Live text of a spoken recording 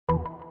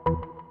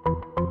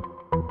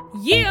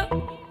Yeah.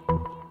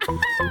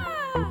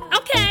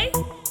 Okay.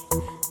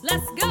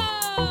 Let's go.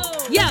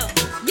 Yo,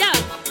 yo,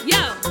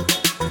 yo.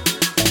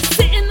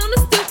 Sitting on the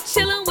stoop,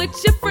 chilling with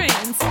your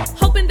friends,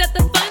 hoping that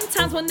the fun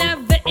times will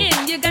never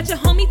end. You got your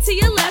homie to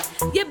your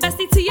left, your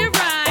bestie to your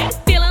right,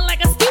 feeling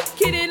like a stoop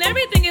kid and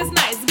everything is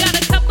nice.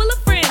 Got a couple of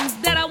friends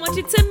that I want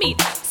you to meet.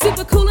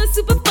 Super cool and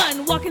super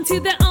fun, walking to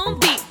their own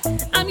beat.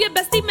 I'm your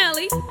bestie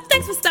Melly.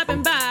 Thanks for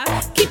stopping by.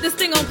 Keep this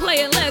thing on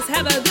play and let's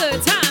have a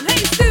good time.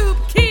 Hey, Stoop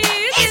Kids.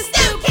 It's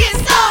Stoop Kid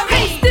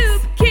Stories.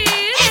 Stoop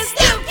Kids. It's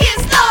Stoop Kid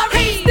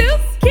Stories.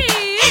 Stoop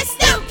Kids. It's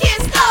Stoop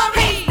Kid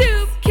Stories.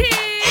 Stoop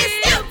Kids. It's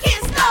Stoop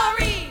Kid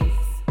Stories.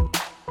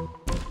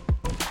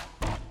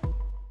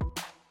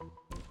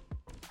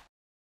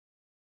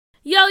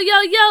 Yo,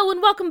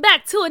 and welcome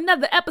back to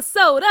another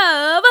episode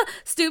of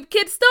Stoop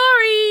Kid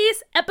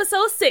Stories,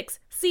 Episode 6,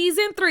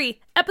 Season 3,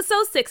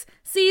 Episode 6,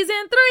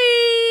 Season 3,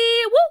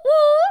 woo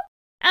woo!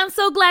 I'm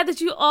so glad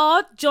that you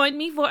all joined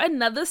me for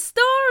another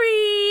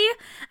story.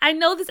 I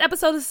know this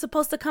episode is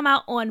supposed to come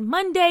out on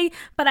Monday,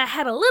 but I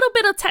had a little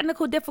bit of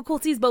technical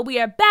difficulties, but we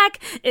are back,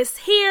 it's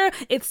here,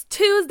 it's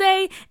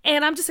Tuesday,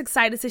 and I'm just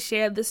excited to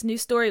share this new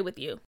story with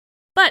you.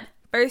 But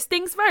first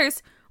things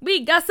first,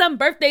 we got some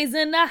birthdays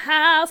in the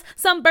house,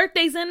 some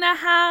birthdays in the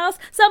house,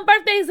 some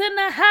birthdays in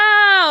the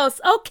house.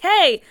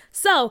 Okay,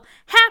 so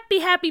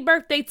happy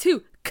birthday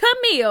to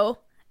Camille,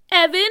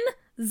 Evan,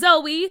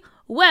 Zoe,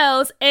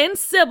 Wells, and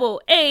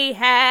Sybil. A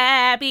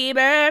happy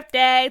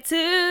birthday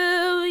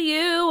to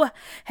you.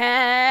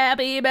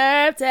 Happy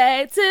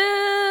birthday to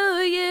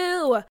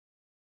you.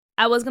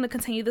 I was going to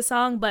continue the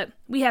song, but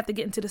we have to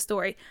get into the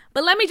story.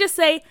 But let me just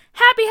say,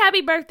 happy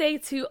birthday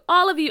to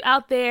all of you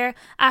out there.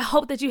 I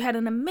hope that you had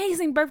an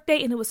amazing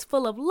birthday and it was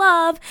full of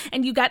love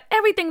and you got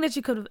everything that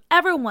you could have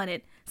ever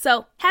wanted.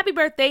 So, happy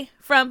birthday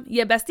from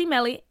your bestie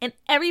Melly and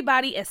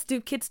everybody at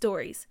Stoop Kid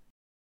Stories.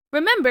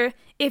 Remember,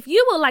 if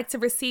you would like to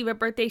receive a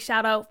birthday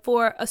shout out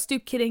for a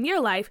Stoop Kid in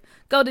your life,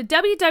 go to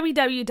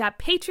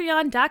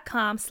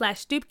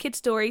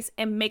www.patreon.com/StoopKidStories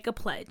and make a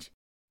pledge.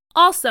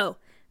 Also,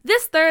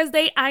 this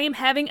Thursday, I am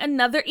having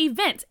another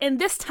event, and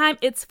this time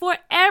it's for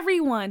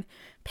everyone.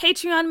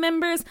 Patreon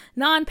members,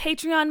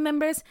 non-Patreon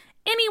members,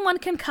 anyone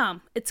can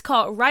come. It's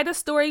called Write a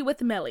Story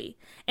with Melly,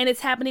 and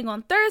it's happening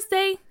on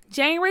Thursday,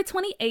 January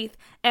 28th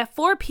at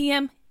 4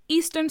 p.m.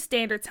 Eastern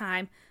Standard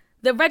Time.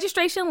 The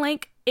registration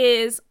link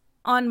is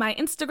on my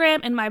Instagram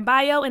and my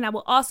bio, and I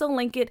will also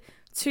link it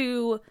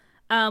to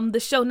the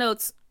show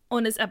notes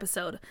on this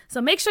episode.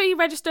 So make sure you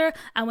register.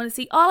 I want to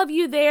see all of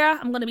you there.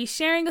 I'm going to be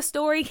sharing a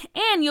story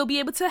and you'll be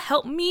able to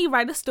help me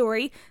write a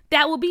story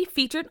that will be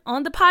featured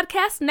on the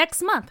podcast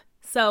next month.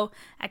 So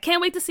I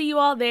can't wait to see you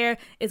all there.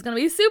 It's going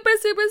to be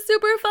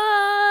super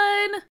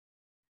fun.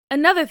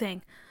 Another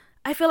thing,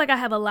 I feel like I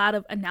have a lot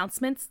of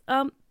announcements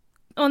on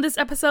this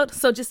episode,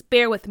 so just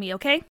bear with me,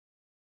 okay?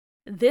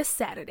 This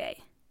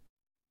Saturday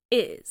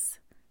is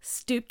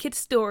Stoop Kid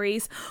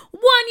Stories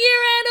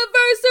 1-year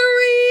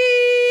anniversary!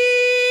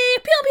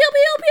 Pew, pew,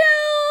 pew,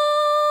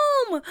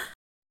 pew!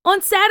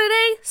 On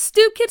Saturday,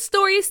 Stoop Kid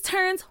Stories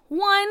turns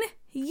 1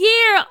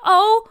 year.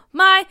 Oh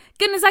my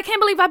goodness, I can't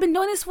believe I've been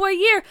doing this for a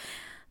year.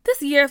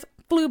 This year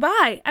flew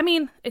by. I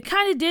mean, it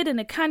kind of did and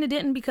it kind of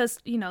didn't because,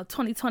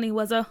 2020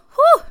 was a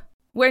whew.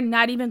 We're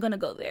not even going to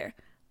go there.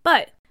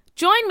 But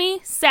join me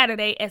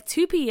Saturday at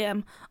 2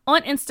 p.m.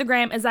 on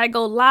Instagram as I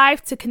go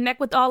live to connect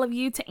with all of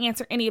you, to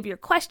answer any of your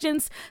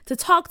questions, to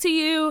talk to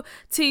you,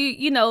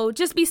 to,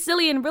 just be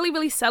silly and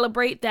really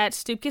celebrate that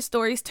Stoop Kid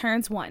Stories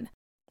turns 1.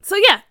 So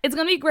yeah, it's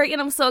going to be great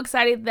and I'm so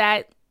excited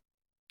that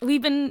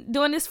we've been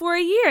doing this for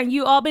a year and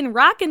you all been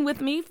rocking with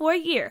me for a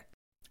year.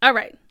 All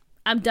right,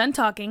 I'm done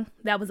talking.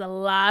 That was a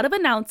lot of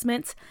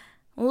announcements.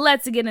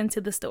 Let's get into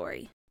the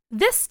story.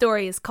 This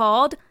story is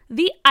called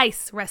The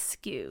Ice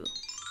Rescue.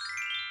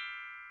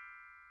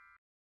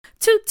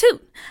 Toot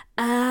toot,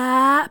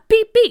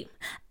 beep beep,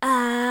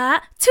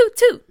 toot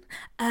toot,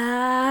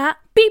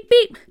 beep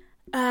beep,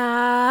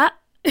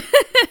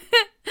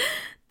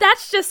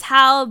 That's just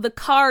how the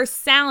cars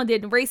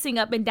sounded racing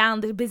up and down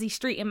the busy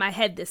street in my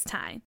head this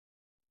time.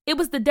 It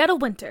was the dead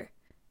of winter.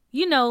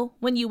 You know,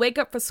 when you wake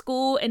up for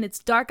school and it's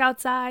dark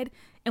outside,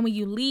 and when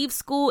you leave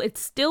school it's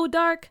still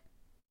dark.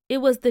 It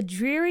was the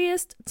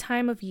dreariest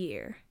time of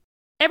year.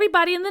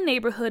 Everybody in the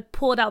neighborhood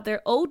pulled out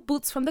their old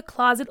boots from the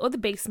closet or the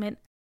basement,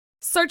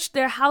 searched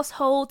their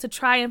household to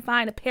try and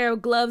find a pair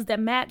of gloves that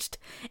matched,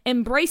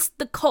 embraced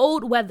the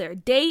cold weather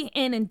day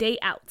in and day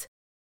out.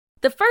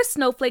 The first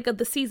snowflake of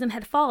the season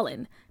had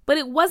fallen, but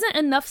it wasn't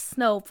enough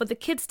snow for the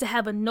kids to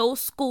have a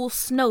no-school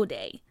snow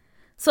day.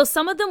 So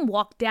some of them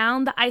walked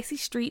down the icy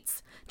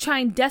streets,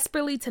 trying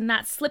desperately to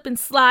not slip and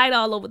slide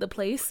all over the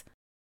place.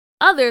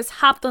 Others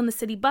hopped on the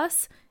city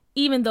bus,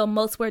 even though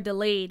most were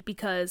delayed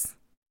because,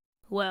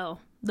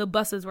 well, the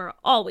buses were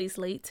always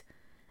late.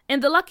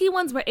 And the lucky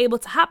ones were able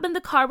to hop in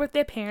the car with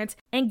their parents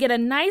and get a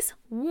nice,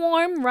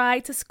 warm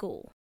ride to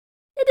school.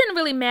 It didn't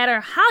really matter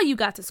how you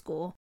got to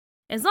school,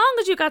 as long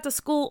as you got to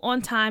school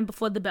on time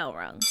before the bell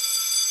rung.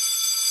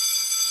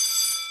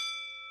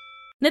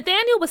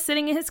 Nathaniel was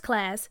sitting in his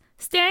class,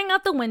 staring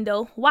out the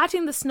window,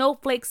 watching the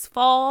snowflakes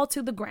fall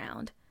to the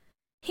ground.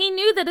 He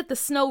knew that if the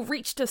snow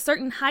reached a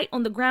certain height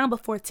on the ground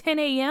before 10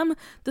 a.m.,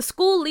 the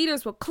school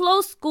leaders would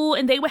close school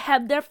and they would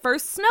have their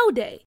first snow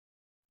day.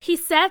 He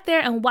sat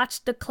there and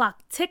watched the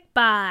clock tick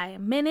by,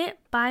 minute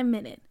by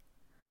minute.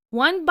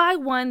 One by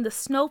one, the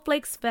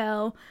snowflakes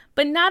fell,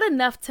 but not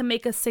enough to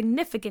make a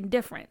significant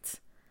difference.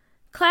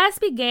 Class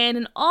began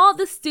and all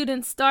the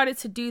students started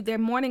to do their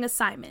morning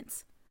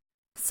assignments.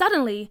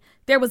 Suddenly,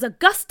 there was a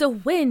gust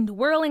of wind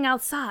whirling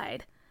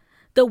outside.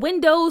 The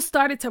windows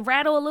started to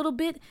rattle a little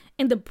bit,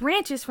 and the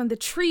branches from the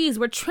trees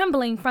were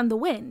trembling from the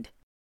wind.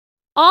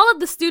 All of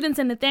the students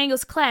in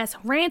Nathaniel's class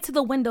ran to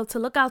the window to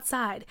look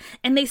outside,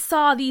 and they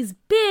saw these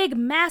big,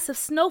 massive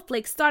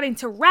snowflakes starting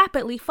to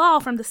rapidly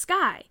fall from the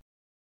sky.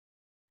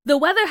 The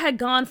weather had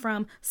gone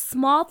from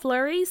small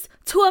flurries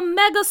to a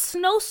mega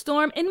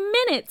snowstorm in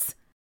minutes.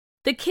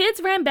 The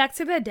kids ran back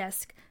to their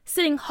desk,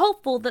 sitting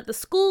hopeful that the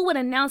school would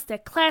announce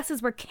that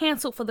classes were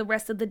canceled for the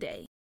rest of the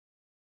day.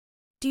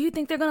 "Do you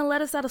think they're going to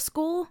let us out of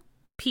school?"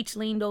 Peach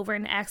leaned over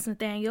and asked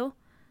Nathaniel.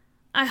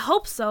 "I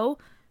hope so.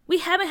 We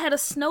haven't had a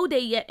snow day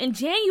yet, and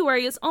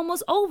January is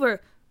almost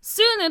over.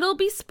 Soon it'll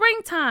be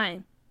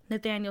springtime,"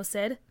 Nathaniel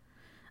said.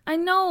 "I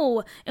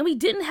know, and we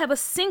didn't have a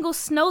single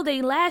snow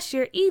day last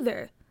year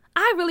either.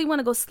 I really want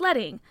to go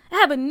sledding. I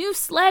have a new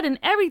sled and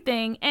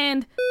everything,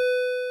 and..."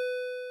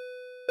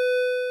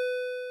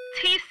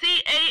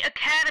 TCA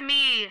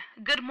Academy,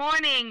 good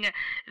morning.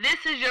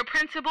 This is your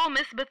principal,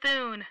 Miss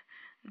Bethune.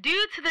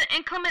 Due to the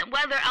inclement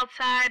weather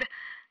outside,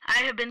 I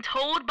have been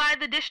told by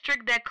the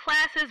district that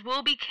classes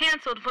will be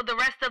canceled for the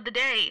rest of the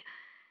day.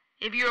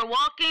 If you are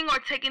walking or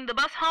taking the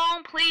bus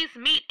home, please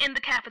meet in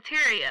the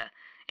cafeteria.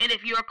 And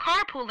if you are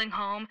carpooling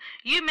home,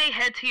 you may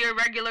head to your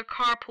regular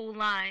carpool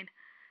line.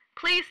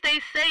 Please stay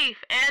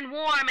safe and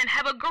warm and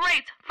have a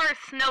great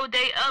first snow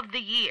day of the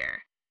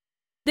year.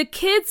 The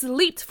kids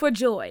leaped for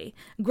joy,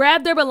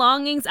 grabbed their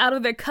belongings out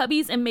of their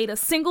cubbies, and made a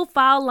single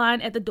file line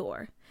at the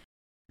door.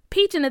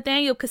 Peach and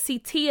Nathaniel could see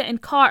Tia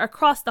and Carr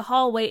across the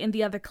hallway in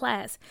the other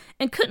class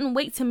and couldn't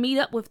wait to meet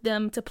up with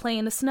them to play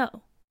in the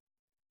snow.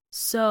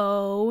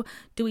 "So,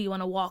 do we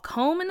want to walk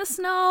home in the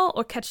snow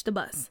or catch the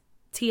bus?"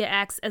 Tia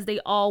asked as they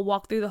all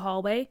walked through the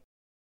hallway.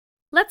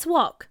 "Let's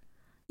walk.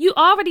 You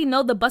already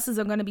know the buses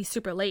are going to be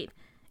super late,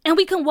 and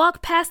we can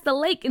walk past the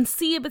lake and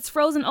see if it's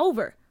frozen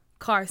over,"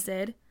 Carr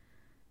said.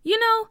 "You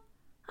know,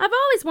 I've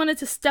always wanted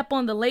to step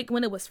on the lake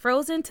when it was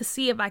frozen to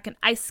see if I can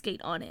ice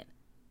skate on it,"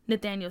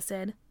 Nathaniel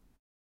said.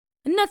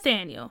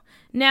 "Nathaniel,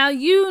 now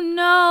you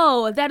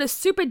know that is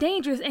super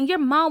dangerous and your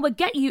mom would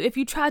get you if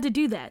you tried to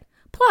do that.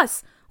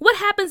 Plus, what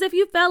happens if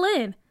you fell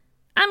in?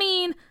 I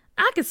mean,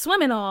 I could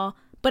swim and all,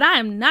 but I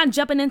am not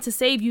jumping in to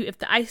save you if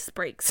the ice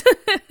breaks,"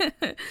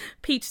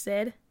 Peach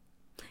said.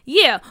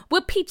 "Yeah,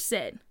 what Peach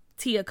said,"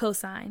 Tia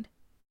co-signed.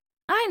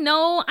 I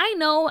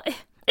know.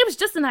 It was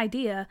just an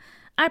idea.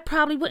 I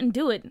probably wouldn't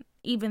do it,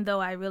 even though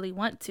I really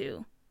want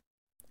to."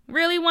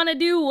 "Really want to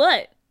do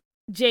what?"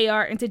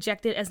 JR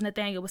interjected as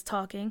Nathaniel was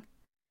talking.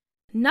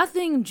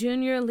 "Nothing,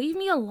 Junior. Leave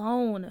me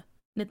alone,"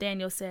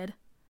 Nathaniel said.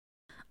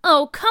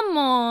 "Oh, come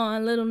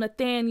on, little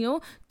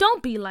Nathaniel.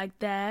 Don't be like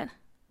that,"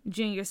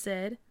 Junior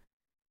said.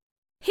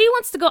 "He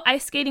wants to go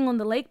ice skating on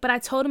the lake, but I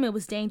told him it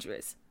was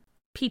dangerous,"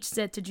 Peach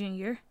said to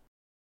Junior.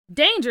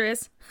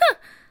 "Dangerous? Huh,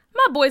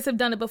 my boys have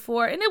done it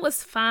before, and it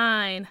was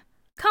fine.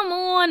 Come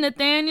on,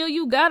 Nathaniel,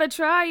 you gotta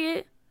try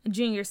it,"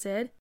 Junior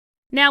said.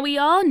 Now, we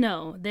all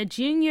know that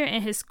Junior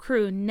and his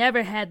crew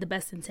never had the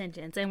best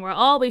intentions and were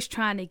always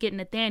trying to get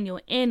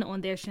Nathaniel in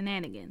on their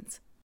shenanigans.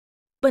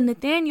 But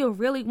Nathaniel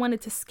really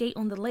wanted to skate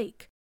on the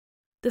lake.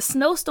 The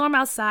snowstorm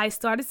outside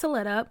started to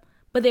let up,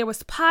 but there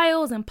was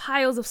piles and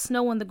piles of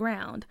snow on the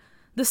ground.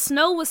 The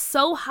snow was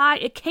so high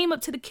it came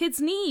up to the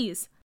kids'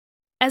 knees.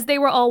 As they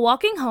were all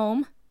walking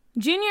home,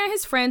 Junior and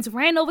his friends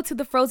ran over to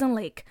the frozen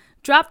lake,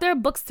 dropped their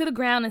books to the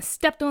ground, and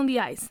stepped on the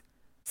ice.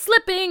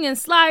 Slipping and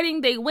sliding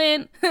they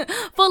went,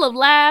 full of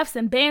laughs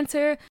and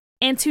banter,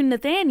 and to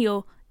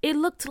Nathaniel, it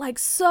looked like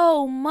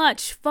so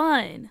much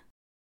fun.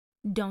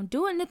 "Don't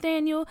do it,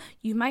 Nathaniel.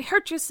 You might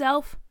hurt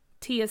yourself,"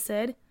 Tia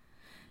said.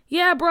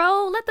 "Yeah,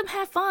 bro, let them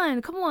have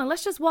fun. Come on,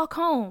 let's just walk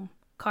home,"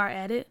 Carr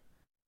added.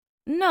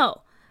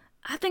 "No,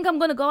 I think I'm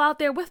going to go out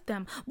there with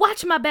them.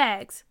 Watch my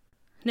bags,"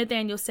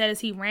 Nathaniel said as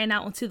he ran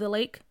out onto the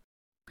lake.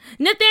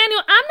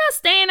 "Nathaniel, I'm not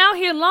staying out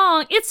here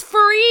long. It's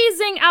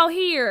freezing out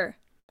here,"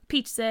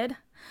 Peach said.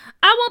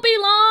 "I won't be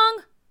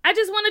long. I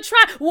just want to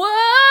try."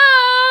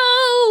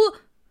 "Whoa!"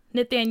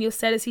 Nathaniel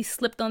said as he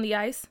slipped on the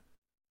ice.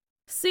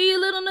 "See,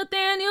 little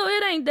Nathaniel,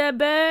 it ain't that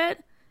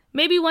bad.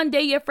 Maybe one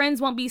day your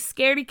friends won't be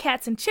scaredy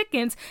cats and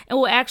chickens and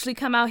will actually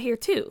come out here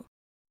too,"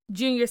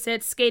 Junior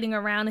said, skating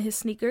around in his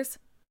sneakers.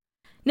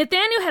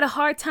 Nathaniel had a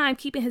hard time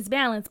keeping his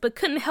balance, but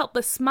couldn't help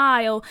but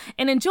smile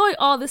and enjoy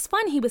all this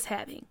fun he was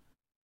having.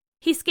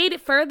 He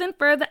skated further and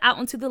further out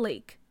into the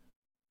lake.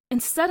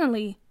 And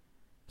suddenly,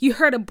 you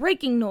heard a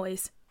breaking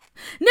noise.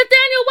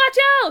 "Nathaniel, watch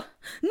out!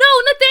 No,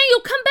 Nathaniel,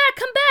 come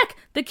back!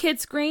 The kid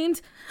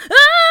screamed.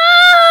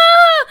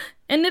 "Ah!"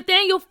 and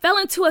Nathaniel fell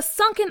into a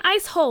sunken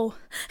ice hole.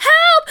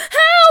 Help!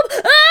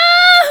 Help! Ah!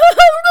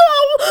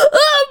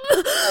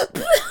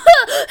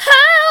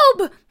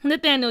 Help!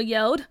 Nathaniel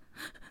yelled.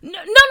 No.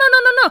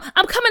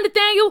 I'm coming,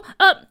 Nathaniel.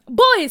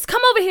 Boys,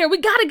 come over here. We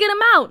gotta get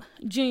him out,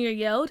 Junior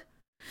yelled.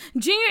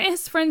 Junior and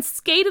his friends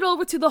skated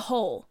over to the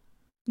hole.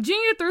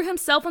 Junior threw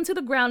himself onto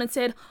the ground and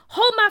said,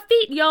 "Hold my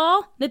feet,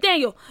 y'all."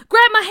 Nathaniel,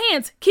 grab my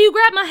hands. Can you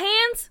grab my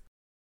hands?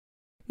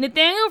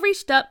 Nathaniel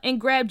reached up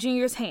and grabbed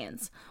Junior's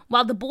hands,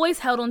 while the boys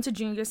held onto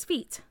Junior's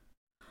feet.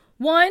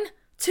 1,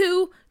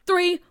 2,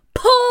 3,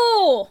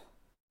 pull!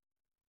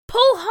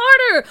 Pull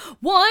harder!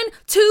 1,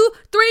 2,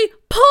 3,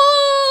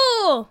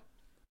 pull!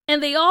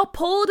 And they all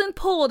pulled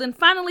and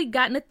finally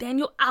got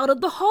Nathaniel out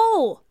of the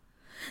hole.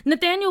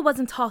 Nathaniel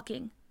wasn't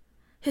talking.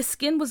 His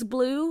skin was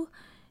blue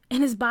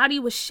and his body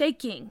was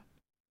shaking.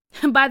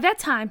 By that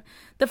time,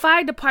 the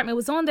fire department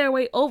was on their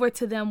way over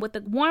to them with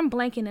a warm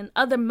blanket and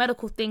other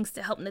medical things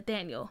to help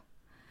Nathaniel.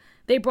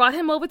 They brought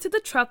him over to the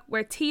truck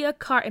where Tia,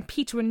 Cart, and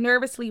Peach were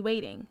nervously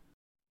waiting.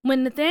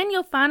 When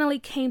Nathaniel finally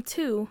came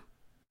to,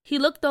 he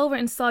looked over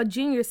and saw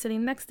Junior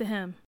sitting next to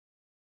him.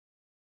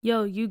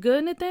 "Yo, you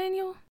good,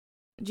 Nathaniel?"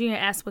 Junior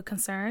asked with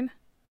concern.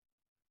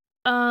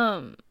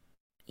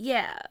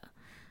 Yeah.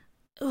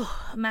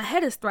 My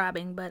head is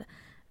throbbing, but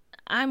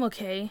I'm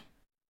okay.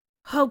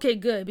 Okay,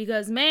 good,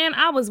 because, man,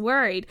 I was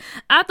worried.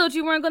 I thought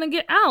you weren't going to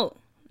get out,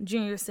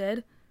 Junior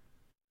said.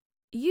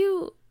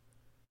 You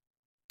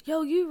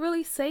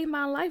really saved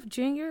my life,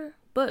 Junior.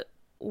 But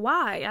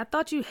why? I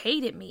thought you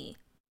hated me,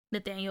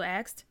 Nathaniel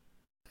asked.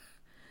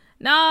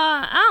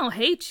 Nah, I don't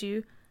hate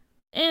you.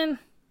 And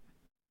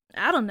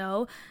I don't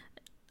know.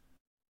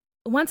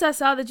 Once I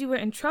saw that you were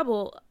in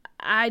trouble,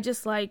 I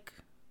just,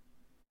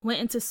 went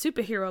into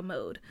superhero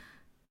mode.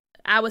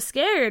 I was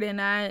scared, and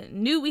I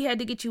knew we had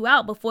to get you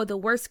out before the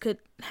worst could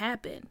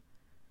happen,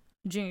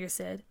 Junior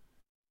said.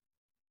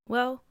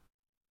 Well,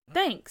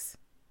 thanks,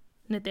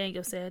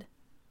 Nathaniel said.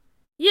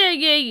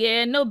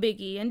 Yeah, no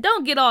biggie, and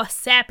don't get all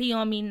sappy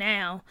on me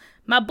now.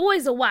 My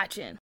boys are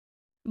watching.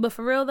 But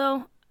for real,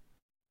 though,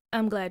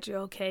 I'm glad you're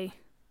okay,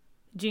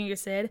 Junior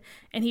said,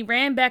 and he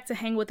ran back to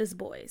hang with his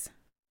boys.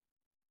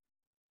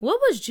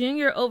 What was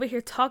Junior over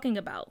here talking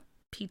about?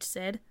 Peach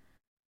said.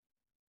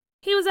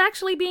 He was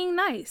actually being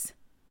nice.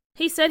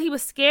 He said he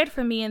was scared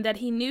for me and that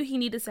he knew he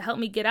needed to help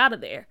me get out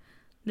of there,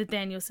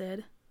 Nathaniel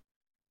said.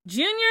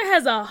 Junior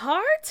has a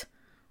heart?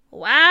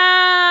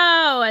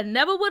 Wow, I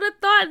never would have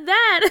thought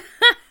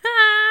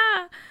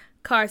that,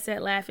 Carr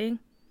said, laughing.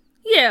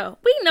 Yeah,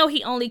 we know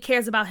he only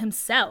cares about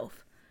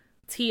himself,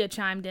 Tia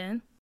chimed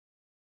in.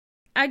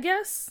 I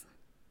guess,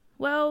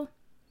 well,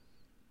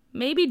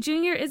 maybe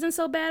Junior isn't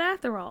so bad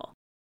after all.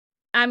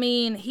 I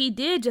mean, he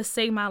did just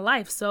save my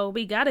life, so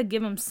we gotta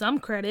give him some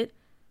credit,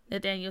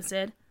 Nathaniel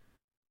said.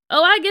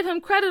 Oh, I give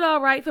him credit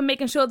all right for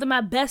making sure that my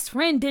best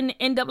friend didn't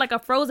end up like a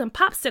frozen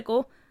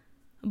popsicle,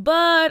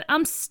 but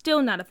I'm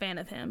still not a fan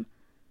of him.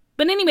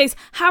 But anyways,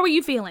 how are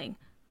you feeling?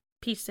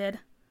 Peach said.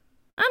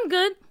 I'm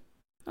good.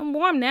 I'm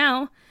warm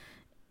now.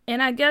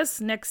 And I guess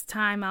next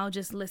time I'll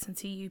just listen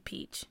to you,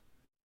 Peach.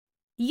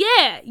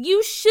 Yeah,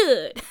 you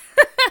should,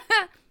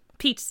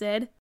 Peach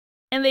said.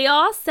 And they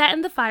all sat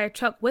in the fire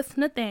truck with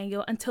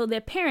Nathaniel until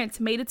their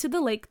parents made it to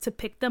the lake to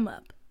pick them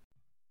up.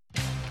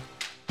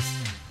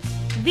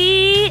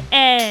 The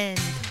end.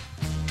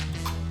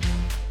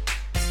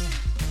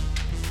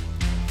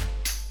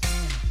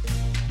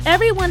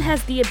 Everyone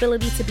has the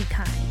ability to be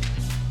kind.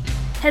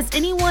 Has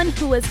anyone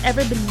who has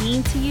ever been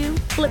mean to you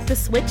flipped the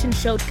switch and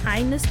showed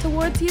kindness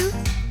towards you?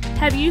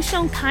 Have you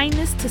shown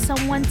kindness to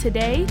someone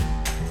today?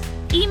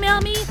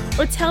 Email me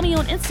or tell me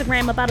on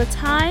Instagram about a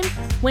time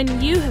when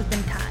you have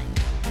been kind.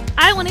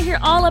 I want to hear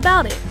all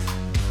about it.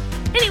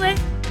 Anyway,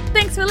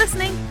 thanks for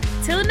listening.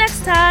 Till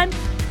next time.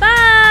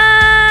 Bye.